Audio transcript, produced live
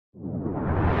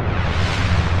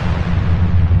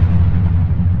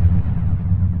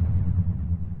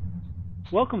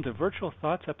Welcome to Virtual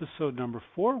Thoughts episode number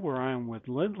 4, where I am with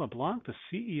Lynn LeBlanc, the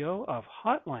CEO of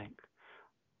HotLink.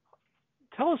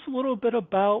 Tell us a little bit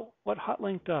about what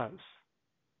HotLink does.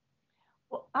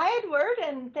 Well, hi, Edward,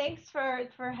 and thanks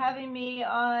for having me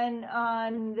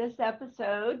on this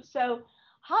episode. So,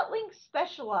 HotLink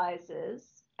specializes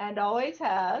and always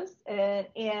has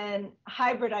in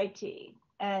hybrid IT,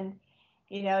 and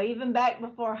even back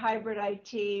before hybrid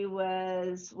IT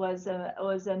was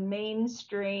a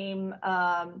mainstream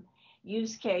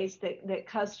use case that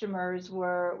customers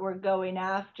were going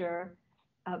after.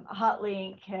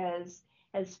 HotLink has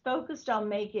focused on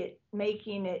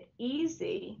making it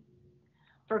easy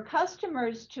for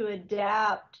customers to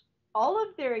adapt all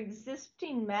of their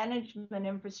existing management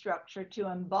infrastructure to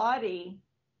embody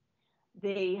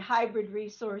the hybrid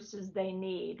resources they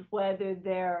need, whether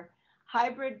they're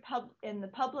hybrid in the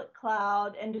public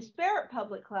cloud and disparate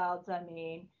public clouds,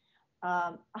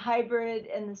 hybrid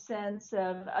in the sense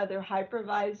of other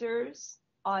hypervisors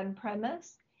on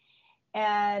premise.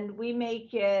 And we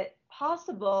make it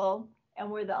possible, and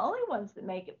we're the only ones that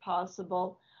make it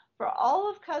possible for all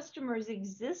of customers'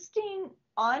 existing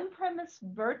on-premise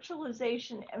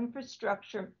virtualization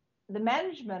infrastructure, the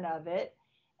management of it,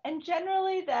 and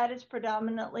generally that is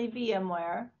predominantly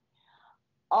VMware.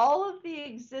 All of the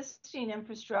existing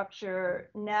infrastructure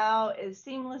now is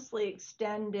seamlessly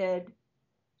extended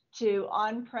to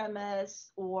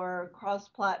on-premise or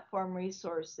cross-platform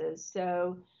resources.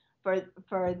 So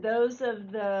for those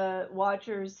of the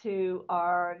watchers who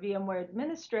are VMware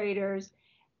administrators,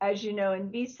 as you know, in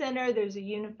vCenter, there's a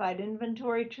unified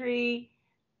inventory tree.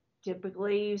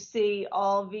 Typically, you see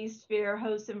all vSphere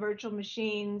hosts and virtual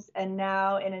machines, and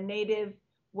now in a native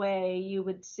way, you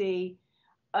would see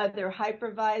other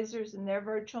hypervisors and their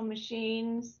virtual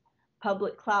machines,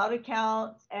 public cloud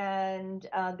accounts, and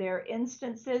their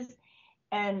instances.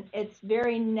 And it's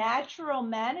very natural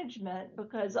management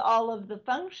because all of the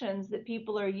functions that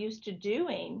people are used to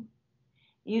doing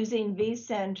using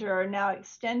vCenter are now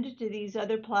extended to these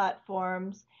other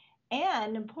platforms.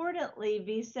 And importantly,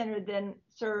 vCenter then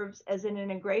serves as an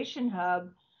integration hub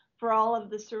for all of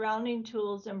the surrounding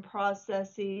tools and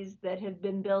processes that have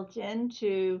been built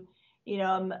into,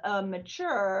 a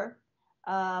mature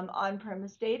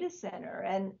on-premise data center.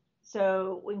 And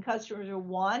so when customers are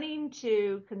wanting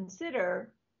to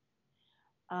consider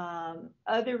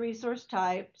other resource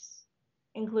types,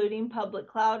 including public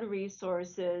cloud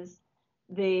resources,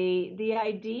 the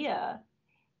idea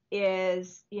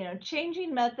is,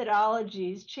 changing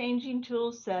methodologies, changing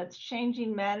tool sets,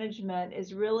 changing management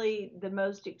is really the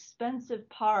most expensive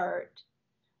part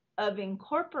of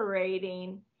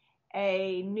incorporating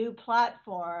a new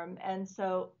platform. And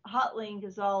so HotLink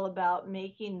is all about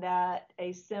making that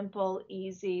a simple,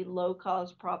 easy,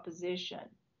 low-cost proposition.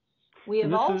 We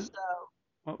have also,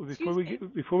 well, before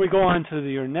we go on to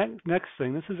your next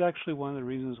thing, this is actually one of the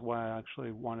reasons why I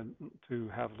actually wanted to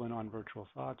have Lynn on Virtual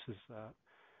Thoughts is that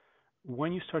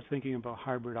when you start thinking about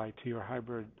hybrid IT or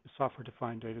hybrid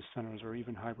software-defined data centers or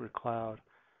even hybrid cloud,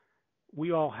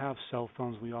 we all have cell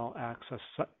phones. We all access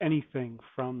anything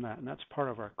from that, and that's part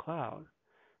of our cloud.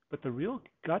 But the real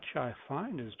gotcha I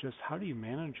find is just how do you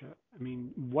manage it? I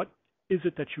mean, what is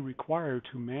it that you require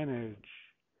to manage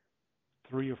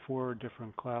 3 or 4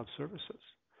 different cloud services?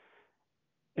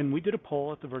 And we did a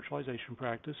poll at the virtualization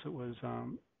practice. It was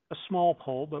a small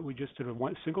poll, but we just did a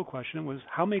single question. It was,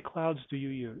 how many clouds do you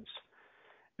use?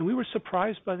 And we were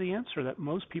surprised by the answer that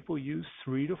most people use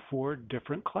 3 to 4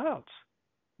 different clouds,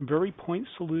 very point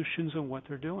solutions in what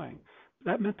they're doing.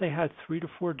 That meant they had 3 to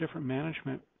 4 different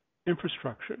management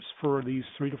infrastructures for these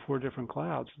 3 to 4 different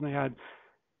clouds. And they had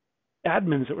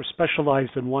admins that were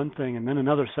specialized in one thing and then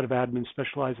another set of admins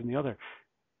specialized in the other.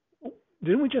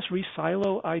 Didn't we just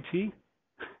re-silo IT?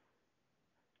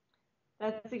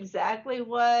 That's exactly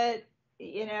what,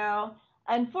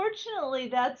 unfortunately,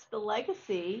 that's the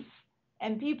legacy,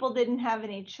 and people didn't have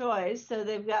any choice, so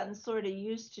they've gotten sort of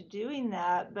used to doing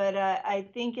that. But I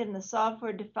think in the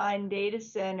software-defined data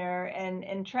center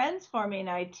and transforming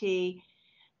IT,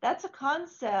 that's a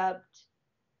concept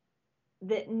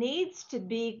that needs to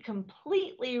be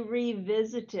completely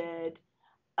revisited.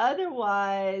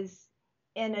 Otherwise,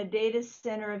 in a data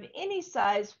center of any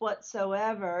size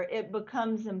whatsoever, it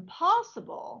becomes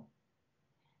impossible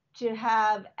to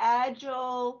have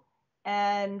agile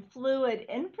and fluid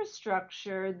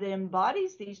infrastructure that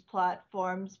embodies these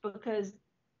platforms because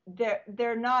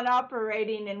they're not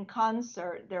operating in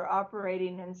concert. They're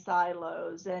operating in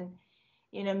silos. And,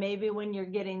 maybe when you're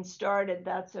getting started,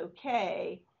 that's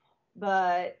okay.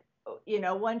 But,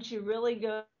 once you really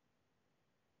go...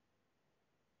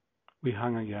 We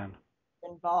hung again.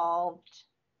 Involved.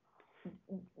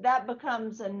 that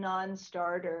becomes a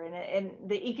non-starter, and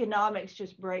the economics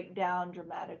just break down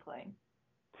dramatically.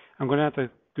 I'm going to have to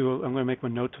I'm going to make a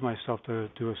note to myself to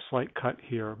do a slight cut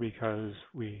here because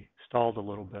we stalled a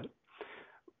little bit.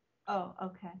 Oh,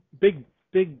 okay. Big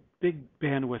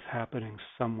bandwidth happening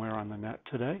somewhere on the net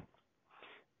today,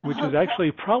 which is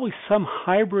actually probably some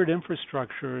hybrid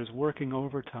infrastructure is working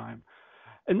overtime.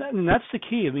 And that's the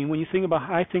key. I mean, when you think about,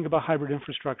 I think about hybrid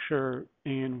infrastructure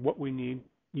and what we need,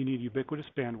 you need ubiquitous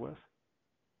bandwidth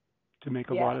to make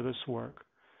a lot of this work.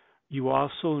 You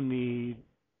also need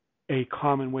a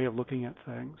common way of looking at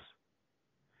things.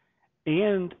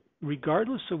 And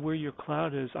regardless of where your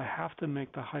cloud is, I have to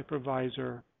make the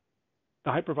hypervisor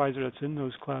that's in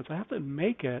those clouds, I have to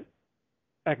make it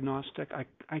agnostic.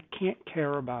 I can't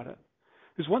care about it.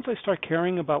 Because once I start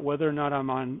caring about whether or not I'm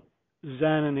on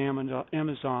Zen and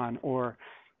Amazon or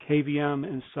KVM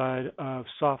inside of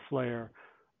SoftLayer,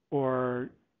 or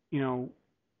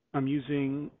I'm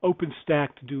using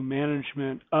OpenStack to do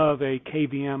management of a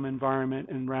KVM environment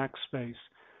in Rackspace,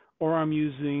 or I'm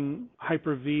using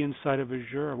Hyper-V inside of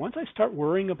Azure. Once I start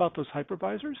worrying about those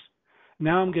hypervisors,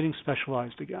 now I'm getting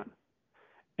specialized again.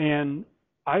 And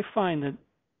I find that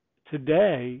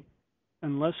today,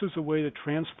 unless there's a way to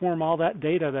transform all that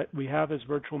data that we have as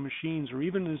virtual machines or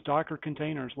even as Docker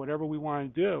containers, whatever we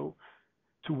want to do,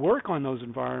 to work on those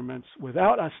environments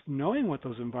without us knowing what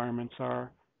those environments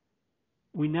are,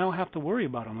 we now have to worry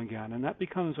about them again. And that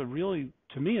becomes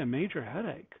to me, a major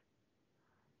headache.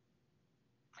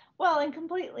 Well, and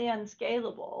completely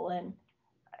unscalable. And,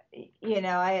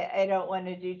 I don't want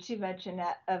to do too much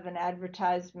of an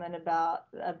advertisement about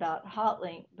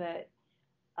HotLink, but,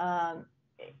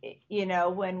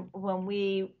 when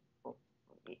we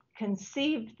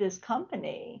conceived this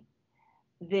company,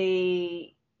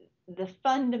 the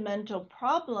fundamental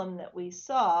problem that we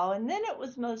saw, and then it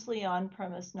was mostly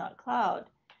on-premise, not cloud,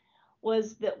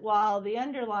 was that while the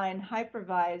underlying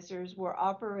hypervisors were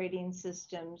operating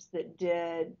systems that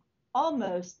did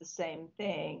almost the same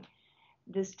thing,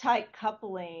 this tight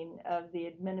coupling of the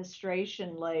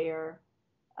administration layer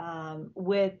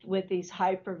with these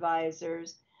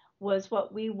hypervisors was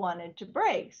what we wanted to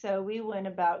break. So we went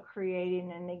about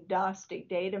creating an agnostic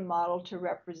data model to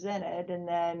represent it,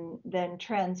 and then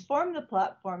transform the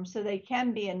platform so they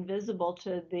can be invisible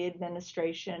to the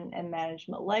administration and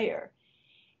management layer.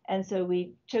 And so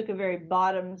we took a very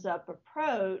bottoms-up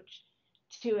approach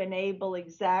to enable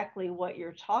exactly what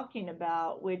you're talking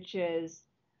about, which is,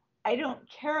 I don't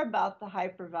care about the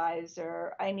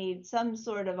hypervisor. I need some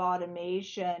sort of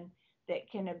automation that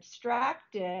can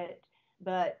abstract it,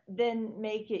 but then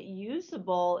make it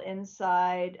usable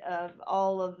inside of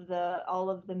all of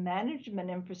the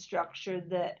management infrastructure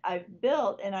that I've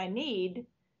built and I need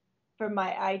for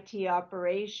my IT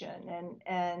operation.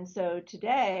 And so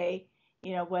today,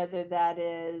 whether that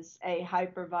is a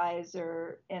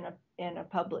hypervisor in a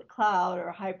public cloud or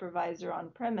a hypervisor on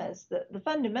premise, the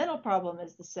fundamental problem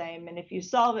is the same. And if you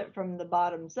solve it from the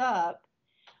bottoms up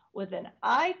with an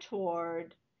eye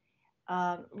toward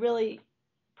really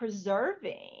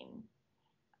preserving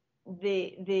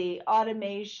the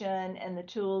automation and the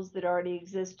tools that already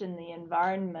exist in the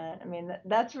environment, I mean,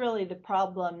 that's really the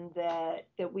problem that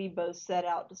we both set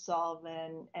out to solve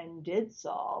and did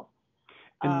solve.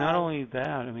 And not only that,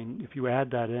 I mean, if you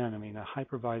add that in, I mean, a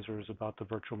hypervisor is about the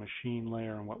virtual machine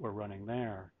layer and what we're running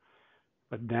there.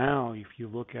 But now, if you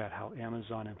look at how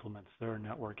Amazon implements their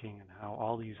networking and how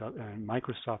all these and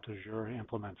Microsoft Azure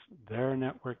implements their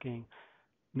networking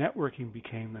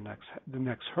became the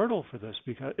next hurdle for this,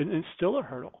 because and it's still a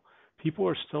hurdle. People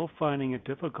are still finding it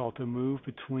difficult to move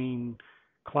between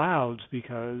clouds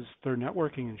because their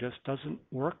networking just doesn't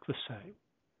work the same.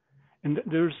 And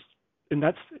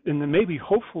then maybe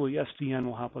hopefully SDN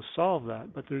will help us solve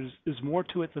that, but there's more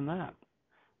to it than that.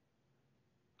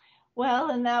 Well,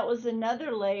 and that was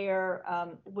another layer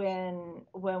when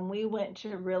we went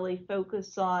to really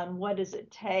focus on what does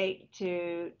it take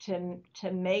to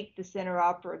make this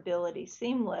interoperability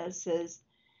seamless. Is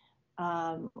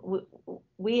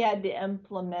we had to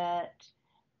implement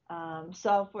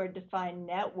software-defined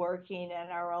networking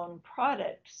in our own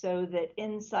product so that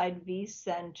inside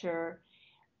vCenter,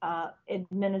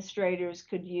 administrators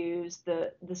could use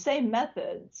the same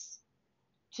methods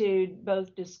to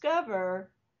both discover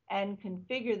and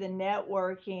configure the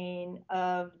networking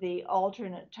of the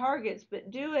alternate targets, but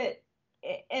do it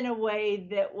in a way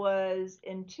that was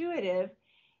intuitive.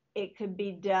 It could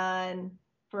be done,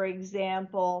 for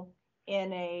example,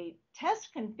 in a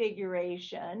test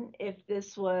configuration, if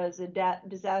this was a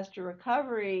disaster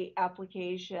recovery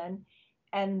application,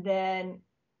 and then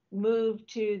move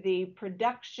to the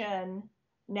production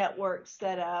network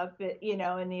set up,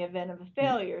 in the event of a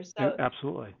failure. So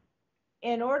absolutely.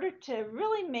 in order to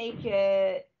really make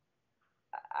it,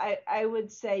 I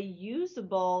would say,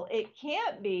 usable, it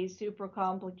can't be super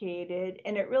complicated,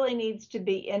 and it really needs to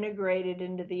be integrated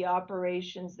into the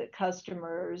operations that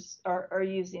customers are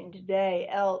using today.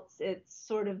 Else, it's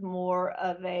sort of more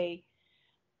of I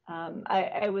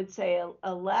would say,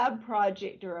 a lab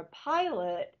project or a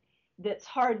pilot that's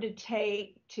hard to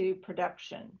take to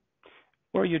production.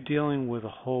 Or you're dealing with a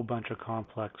whole bunch of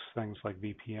complex things like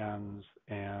VPNs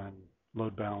and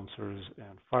load balancers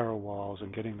and firewalls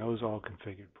and getting those all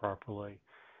configured properly.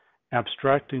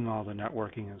 Abstracting all the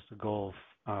networking is the goal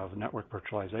of network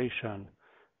virtualization.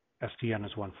 SDN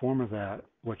is one form of that.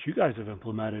 What you guys have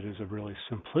implemented is a really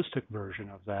simplistic version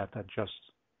of that that just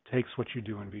takes what you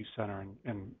do in vCenter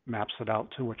and maps it out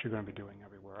to what you're going to be doing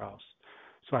everywhere else.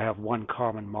 So I have one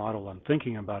common model I'm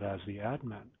thinking about as the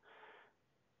admin.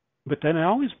 But then it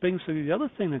always brings to the other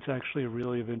thing that's actually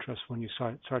really of interest when you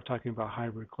start talking about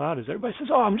hybrid cloud is everybody says,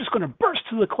 oh, I'm just going to burst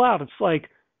to the cloud. It's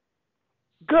like,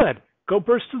 good, go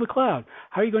burst to the cloud.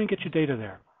 How are you going to get your data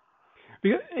there?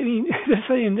 Because, I mean, they're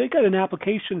saying they got an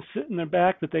application sitting in their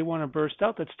back that they want to burst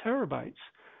out that's terabytes.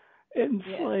 And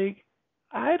it's like,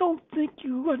 I don't think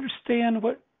you understand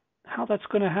how that's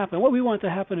going to happen. What we want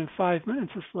to happen in 5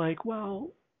 minutes is like,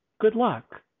 well, good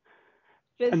luck.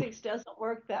 Physics doesn't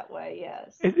work that way,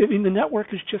 yes. I mean, the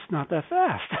network is just not that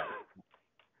fast.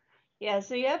 Yeah,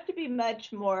 so you have to be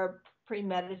much more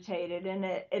premeditated, and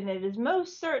it is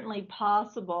most certainly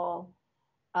possible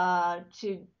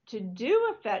to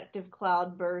do effective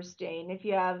cloud bursting if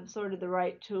you have sort of the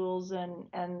right tools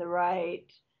and the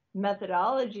right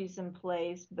methodologies in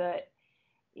place. But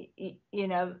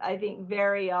I think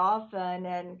very often,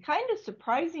 and kind of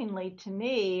surprisingly to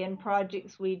me, in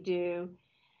projects we do,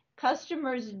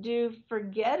 customers do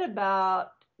forget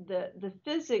about the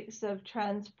physics of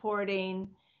transporting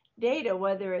data,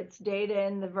 whether it's data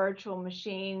in the virtual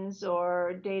machines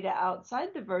or data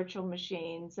outside the virtual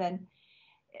machines. And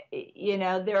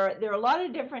there are a lot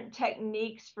of different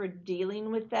techniques for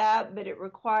dealing with that, but it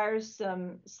requires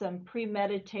some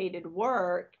premeditated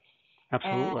work.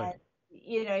 Absolutely. And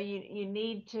you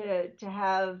need to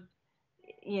have,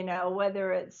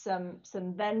 whether it's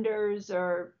some vendors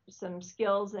or some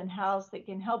skills in house that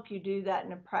can help you do that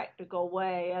in a practical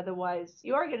way. Otherwise,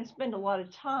 you are going to spend a lot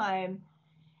of time,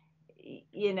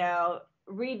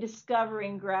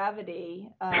 rediscovering gravity.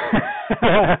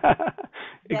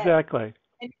 Exactly.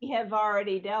 And we have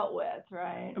already dealt with,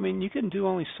 right? I mean, you can do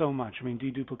only so much. I mean,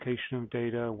 deduplication of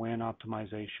data, WAN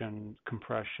optimization,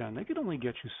 compression, they can only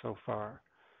get you so far.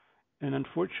 And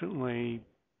unfortunately,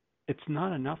 it's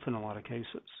not enough in a lot of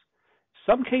cases.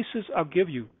 Some cases, I'll give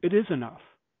you, it is enough.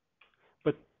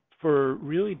 But for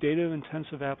really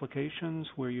data-intensive applications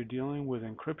where you're dealing with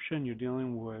encryption, you're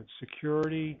dealing with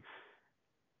security,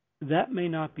 that may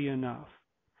not be enough.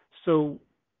 So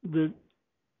the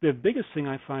biggest thing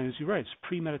I find is, you're right, it's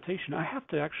premeditation. I have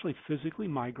to actually physically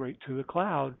migrate to the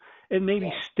cloud and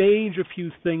maybe stage a few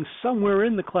things somewhere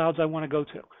in the clouds I want to go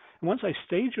to. And once I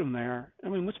stage them there, I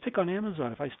mean, let's pick on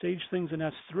Amazon. If I stage things in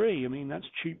S3, I mean, that's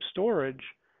cheap storage.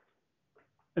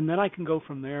 And then I can go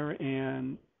from there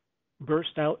and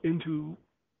burst out into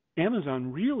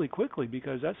Amazon really quickly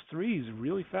because S3 is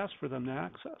really fast for them to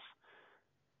access.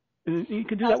 And you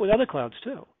can do that with other clouds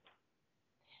too.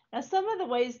 Now, some of the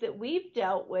ways that we've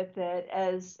dealt with it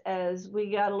as we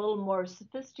got a little more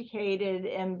sophisticated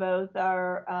in both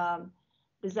our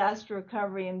disaster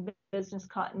recovery and business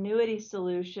continuity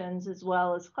solutions, as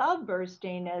well as cloud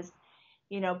bursting, is,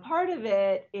 part of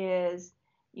it is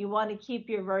you want to keep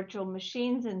your virtual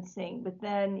machines in sync, but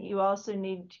then you also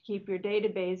need to keep your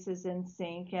databases in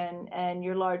sync and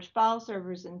your large file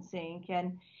servers in sync.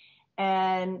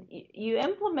 And you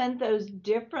implement those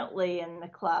differently in the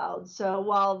cloud. So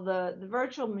while the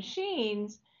virtual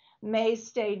machines may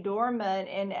stay dormant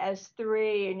in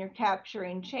S3 and you're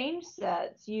capturing change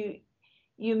sets,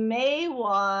 you may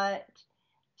want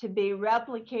to be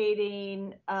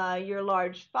replicating your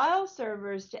large file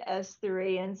servers to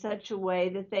S3 in such a way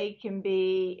that they can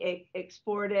be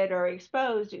exported or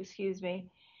exposed,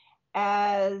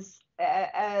 as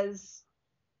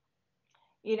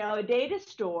a data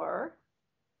store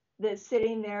that's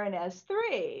sitting there in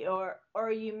S3,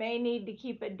 or you may need to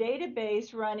keep a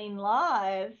database running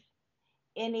live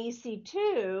in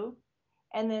EC2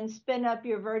 and then spin up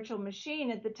your virtual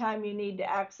machine at the time you need to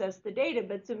access the data.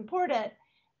 But it's important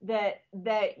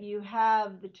that you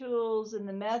have the tools and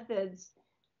the methods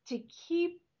to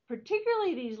keep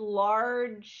particularly these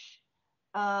large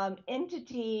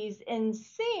entities in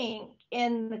sync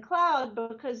in the cloud,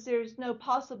 because there's no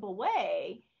possible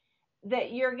way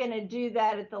that you're going to do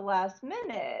that at the last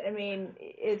minute. I mean,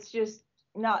 it's just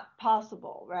not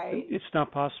possible, right? It's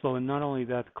not possible. And not only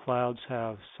that, clouds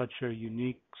have such a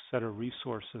unique set of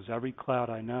resources. Every cloud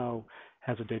I know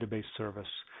has a database service.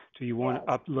 Do you want to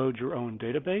Yes. upload your own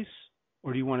database,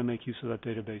 or do you want to make use of that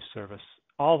database service?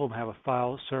 All of them have a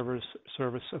file service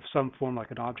of some form,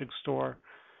 like an object store.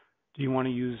 Do you want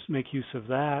to make use of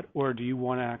that, or do you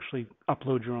want to actually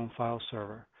upload your own file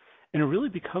server? And it really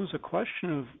becomes a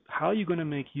question of how you're going to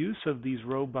make use of these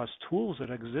robust tools that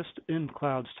exist in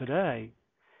clouds today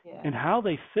Yeah. and how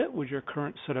they fit with your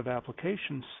current set of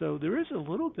applications. So there is a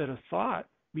little bit of thought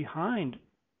behind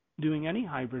doing any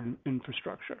hybrid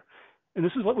infrastructure. And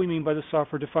this is what we mean by the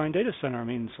software-defined data center. I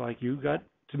mean, it's like you got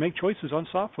to make choices on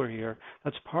software here.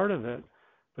 That's part of it.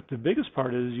 But the biggest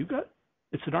part is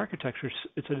it's an architecture,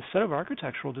 it's a set of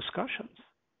architectural discussions.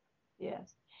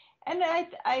 Yes. And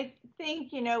I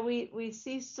think, we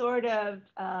see sort of,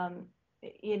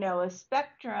 a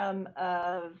spectrum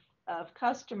of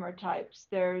customer types.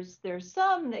 There's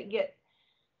some that get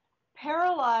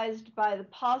paralyzed by the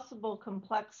possible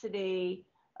complexity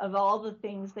of all the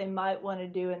things they might want to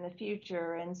do in the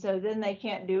future. And so then they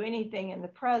can't do anything in the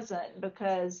present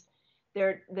because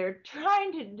they're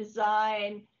trying to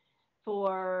design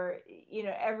for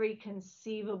every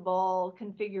conceivable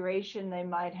configuration they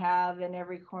might have in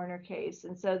every corner case.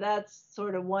 And so that's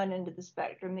sort of one end of the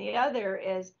spectrum. The other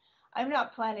is, I'm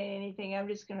not planning anything. I'm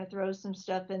just going to throw some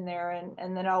stuff in there,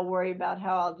 and then I'll worry about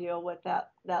how I'll deal with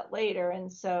that later.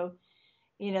 And so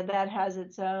that has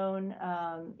its own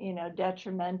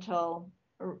detrimental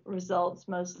results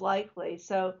most likely.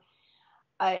 So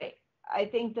I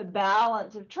think the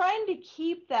balance of trying to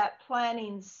keep that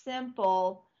planning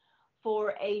simple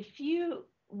for a few,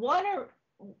 one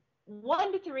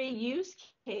to three use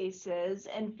cases,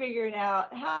 and figuring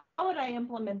out how would I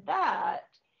implement that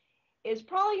is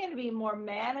probably going to be more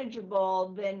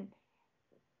manageable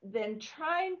than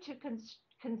trying to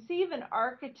conceive an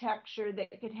architecture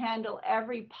that could handle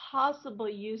every possible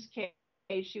use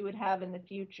case you would have in the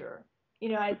future.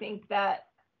 I think that's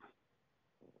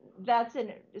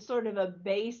sort of a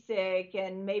basic,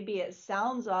 and maybe it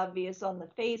sounds obvious on the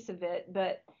face of it,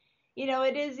 but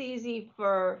it is easy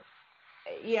for,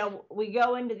 we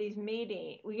go into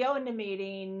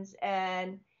meetings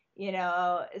and,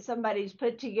 somebody's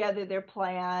put together their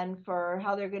plan for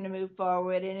how they're going to move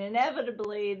forward. And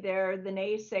inevitably there are the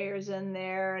naysayers in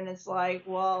there. And it's like,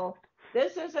 well,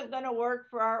 this isn't going to work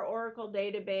for our Oracle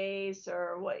database,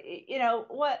 or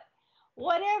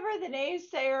whatever the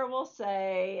naysayer will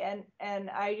say. And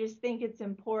I just think it's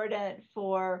important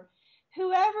for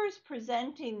whoever's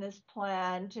presenting this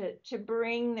plan to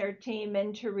bring their team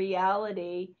into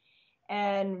reality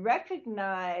and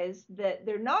recognize that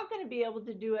they're not going to be able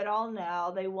to do it all now.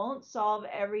 They won't solve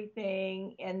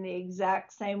everything in the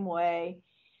exact same way.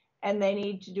 And they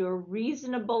need to do a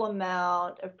reasonable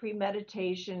amount of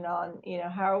premeditation on,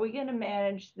 how are we going to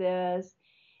manage this?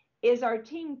 Is our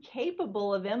team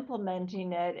capable of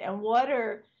implementing it? And what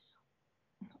are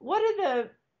the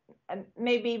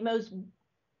maybe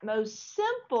most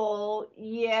simple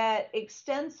yet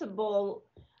extensible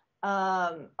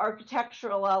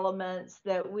architectural elements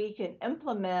that we can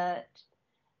implement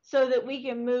so that we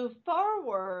can move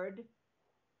forward,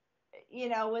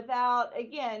 without,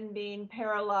 again, being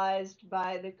paralyzed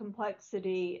by the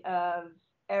complexity of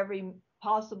every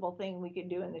possible thing we could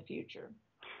do in the future.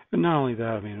 And not only that,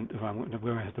 I mean, we're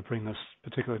going to have to bring this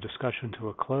particular discussion to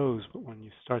a close, but when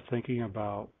you start thinking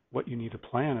about what you need to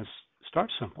plan, is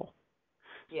start simple.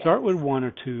 Yes. Start with one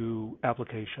or two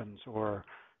applications or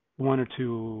one or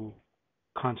two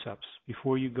concepts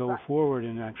before you go forward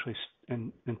and actually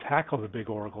and tackle the big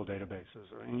Oracle databases.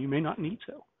 And you may not need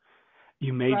to.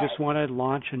 You may just want to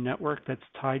launch a network that's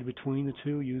tied between the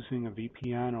two using a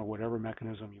VPN or whatever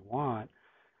mechanism you want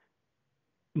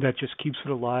that just keeps it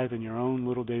alive in your own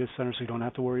little data center, so you don't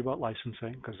have to worry about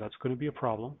licensing, because that's going to be a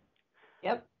problem.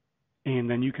 Yep. And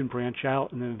then you can branch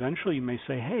out, and then eventually you may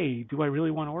say, hey, do I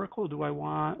really want Oracle? Do I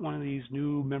want one of these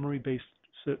new memory-based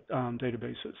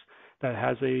databases that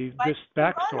has this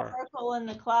backstore? Oracle in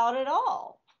the cloud at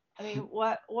all? I mean,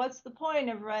 what's the point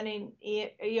of running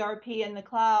ERP in the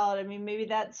cloud? I mean, maybe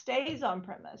that stays on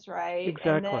premise, right?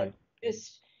 Exactly. And then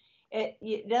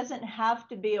it doesn't have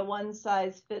to be a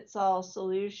one-size-fits-all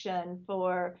solution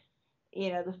for,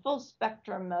 the full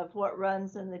spectrum of what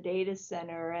runs in the data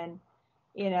center. And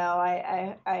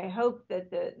I hope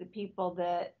that the people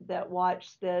that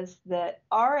watch this that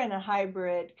are in a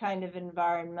hybrid kind of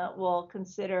environment will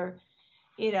consider,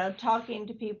 talking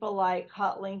to people like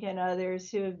HotLink and others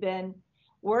who have been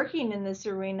working in this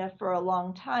arena for a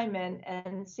long time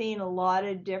and seeing a lot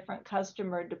of different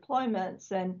customer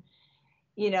deployments, and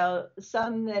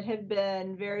some that have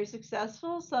been very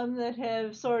successful, some that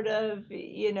have sort of,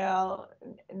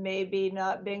 maybe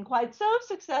not been quite so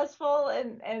successful,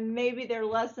 and maybe there are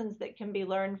lessons that can be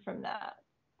learned from that.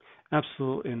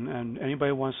 Absolutely. And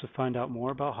anybody wants to find out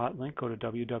more about HotLink, go to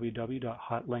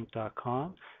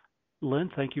www.hotlink.com.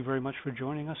 Lynn, thank you very much for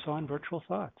joining us on Virtual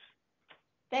Thoughts.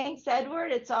 Thanks,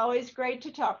 Edward. It's always great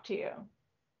to talk to you.